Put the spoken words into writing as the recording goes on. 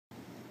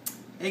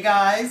Hey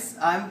guys,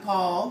 I'm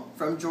Paul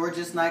from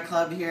George's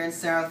Nightclub here in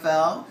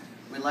Sarafel.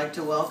 We'd like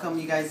to welcome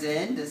you guys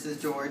in. This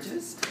is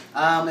George's.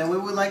 And we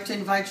would like to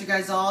invite you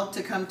guys all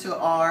to come to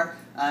our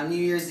New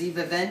Year's Eve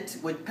event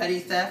with Petty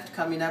Theft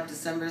coming up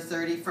December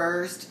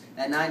 31st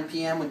at 9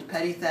 p.m. with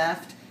Petty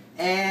Theft.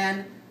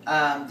 And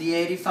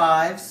the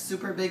 85s,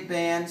 super big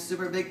band,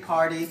 super big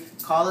party.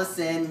 Call us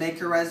in, make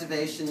your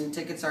reservation.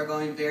 Tickets are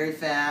going very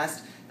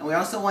fast. And we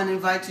also want to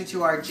invite you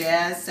to our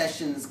jazz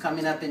sessions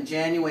coming up in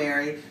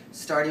January,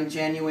 starting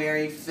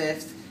January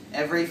 5th,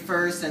 every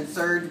first and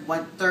third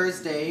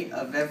Thursday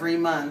of every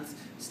month,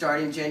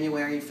 starting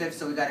January 5th.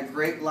 So we've got a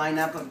great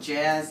lineup of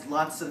jazz,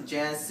 lots of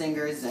jazz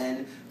singers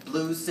and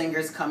blues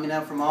singers coming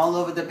up from all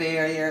over the Bay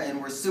Area,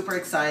 and we're super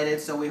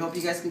excited. So we hope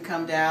you guys can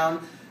come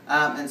down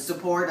and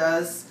support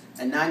us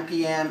at 9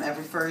 p.m.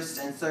 every first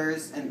and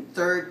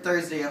third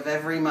Thursday of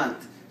every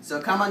month. So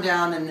come on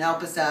down and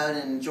help us out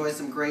and enjoy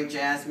some great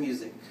jazz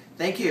music.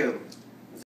 Thank you.